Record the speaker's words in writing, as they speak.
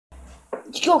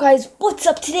Yo guys, what's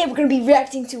up? Today we're going to be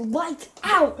reacting to Lights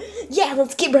Out. Yeah,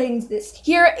 let's get right into this.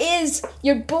 Here is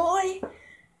your boy,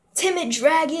 Timid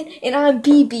Dragon, and I'm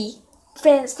BB.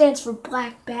 Stands for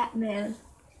Black Batman.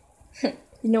 You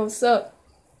know what's up.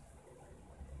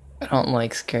 I don't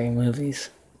like scary movies.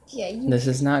 Yeah, This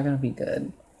is not going to be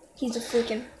good. He's a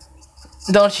freaking...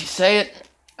 Don't you say it.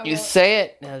 You say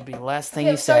it, that'll be the last thing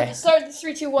you say. Start the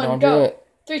 3, 2, 1, don't go. Do it.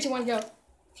 3, 2, 1, go.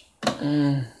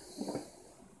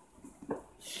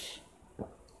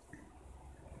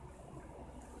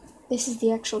 This is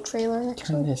the actual trailer,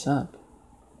 actually. Turn this up.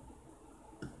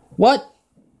 What?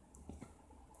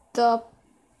 The...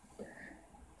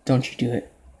 Don't you do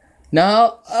it.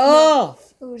 No. Oh!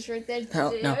 It was right there.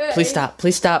 No. Please stop.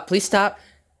 Please stop. Please stop.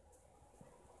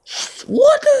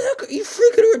 What the heck are you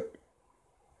freaking...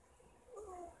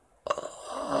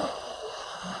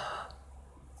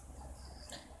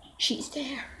 She's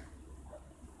there.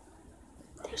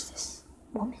 There's this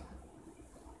woman.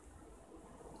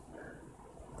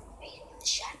 Waiting in the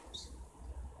shadows.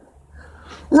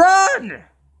 Run!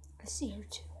 I see her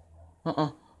too.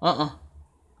 Ah!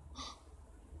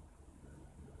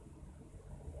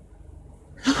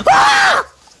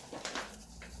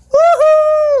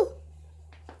 Woohoo!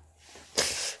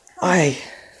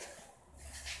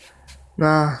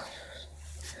 Nah.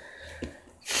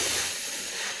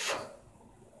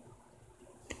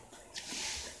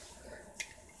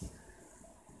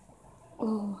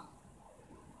 Oh.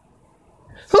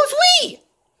 Who's we?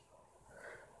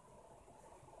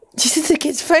 Did you see the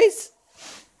kid's face?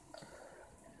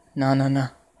 No.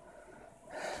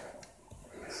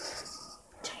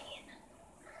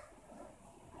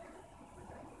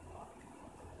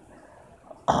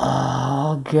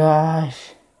 Oh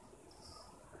gosh.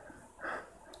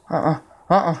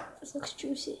 This looks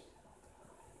juicy.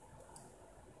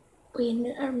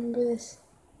 Wait, I remember this.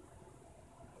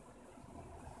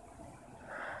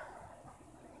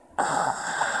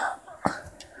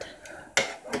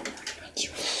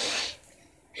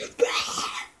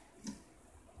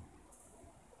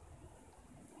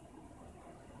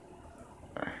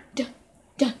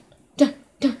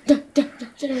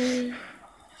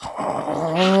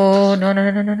 Oh,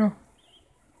 no.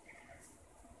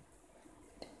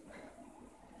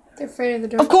 They're afraid of the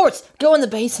dark. Of course! Go in the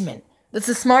basement. That's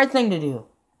a smart thing to do.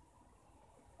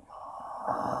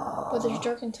 But there's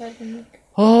dark inside the milk.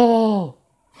 Oh!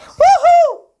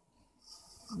 Woohoo!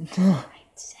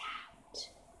 Lights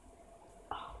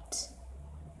out.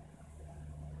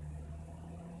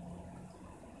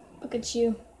 Look at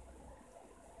you.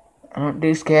 I don't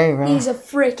do scary, bro. He's a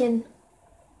freaking...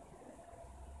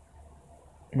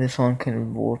 This one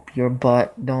can whoop your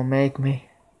butt. Don't make me.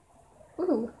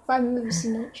 Ooh, 5 movies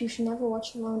you should never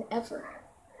watch alone ever.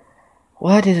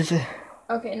 What is it?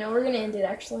 Okay, no, we're gonna end it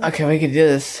actually. Okay, we can do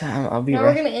this. I'll be right. No,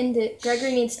 we're gonna end it.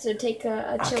 Gregory needs to take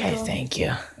a chill Okay, pill. thank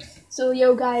you. So,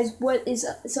 yo, guys,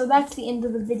 so that's the end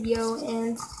of the video,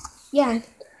 and yeah,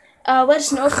 let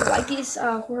us know if you like these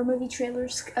horror movie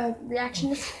trailers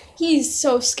reactions. He's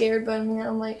so scared, but I mean,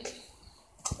 I'm like,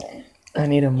 okay. I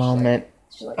need a moment.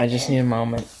 Like, I just need a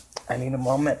moment. I need a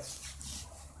moment.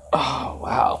 Oh,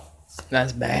 wow.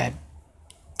 That's bad.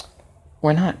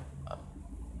 We're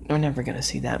never gonna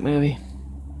see that movie.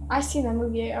 I've seen that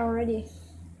movie already.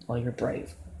 Well, you're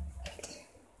brave.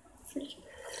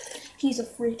 He's a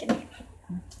freaking...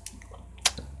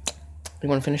 You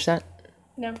wanna finish that?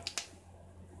 No.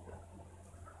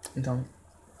 Don't.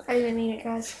 I didn't mean it,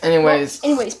 guys. Anyways,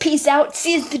 peace out.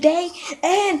 See you today,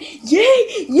 and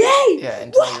yay! Yeah,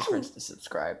 and tell your friends to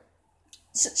subscribe.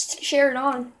 Share it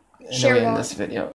on. And then we end this video.